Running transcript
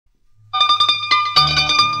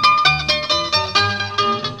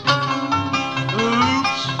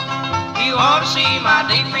ought to see my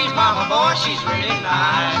deep freeze mama, boy, she's really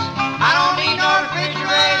nice. I don't need no refrigerator,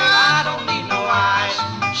 I don't need no ice.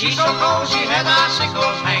 She's so cold, she has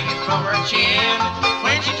icicles hanging from her chin.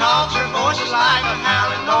 When she talks, her voice is like a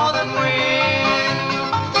howling northern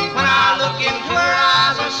wind. When I look into her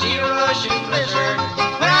eyes, I see a Russian blizzard.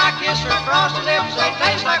 When I kiss her frosted lips, they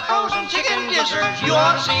taste like frozen chicken gizzards. You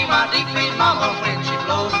ought to see my deep freeze mama when she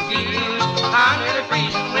blows the fuse. I'm really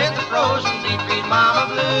freezing with the frozen deep freeze mama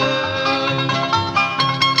blues.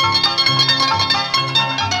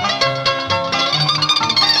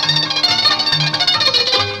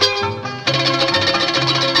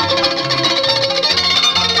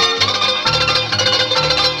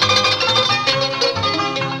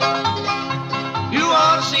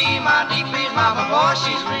 Boy,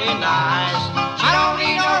 she's really nice. She don't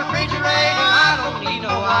need no refrigerator, I don't need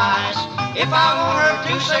no ice. If I want her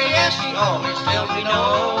to say yes, she always tells me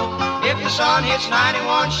no. If the sun hits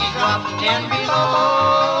 91, she drops to 10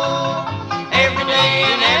 below. Every day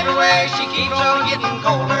and everywhere, she keeps on getting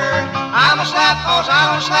colder. I'm a slap, cause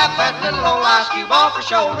I'm a slap that little old ice cube off her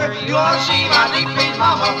shoulder. You ought to see my deep freeze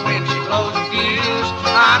mama when she blows the fuse.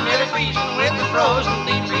 I'm nearly freezing with the frozen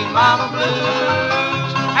deep freeze mama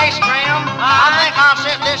blues. Hey, Scram, I think I'll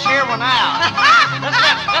set this here one out.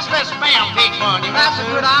 let's let Spam pick one. That's a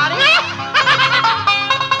good idea.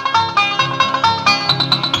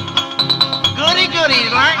 Goody, goody,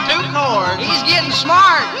 he's learned 2 chords. He's getting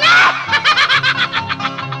smart.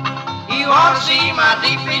 You ought to see my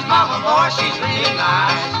deep freeze mama, boy, she's really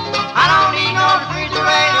nice. I don't need no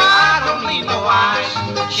refrigerator, I don't need no ice.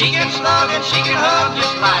 She can slug and she can hug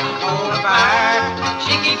just like a coal fire.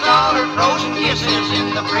 She keeps all her frozen kisses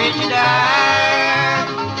in the Frigidaire.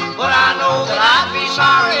 But I know that I'd be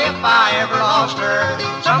sorry if I ever lost her.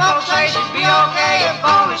 Some folks say she'd be okay if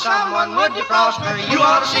only someone would defrost her. You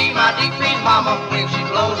ought to see my deep freeze mama when she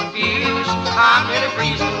blows a fuse. I'm really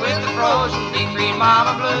freezing with the frozen deep freeze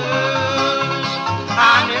mama blues.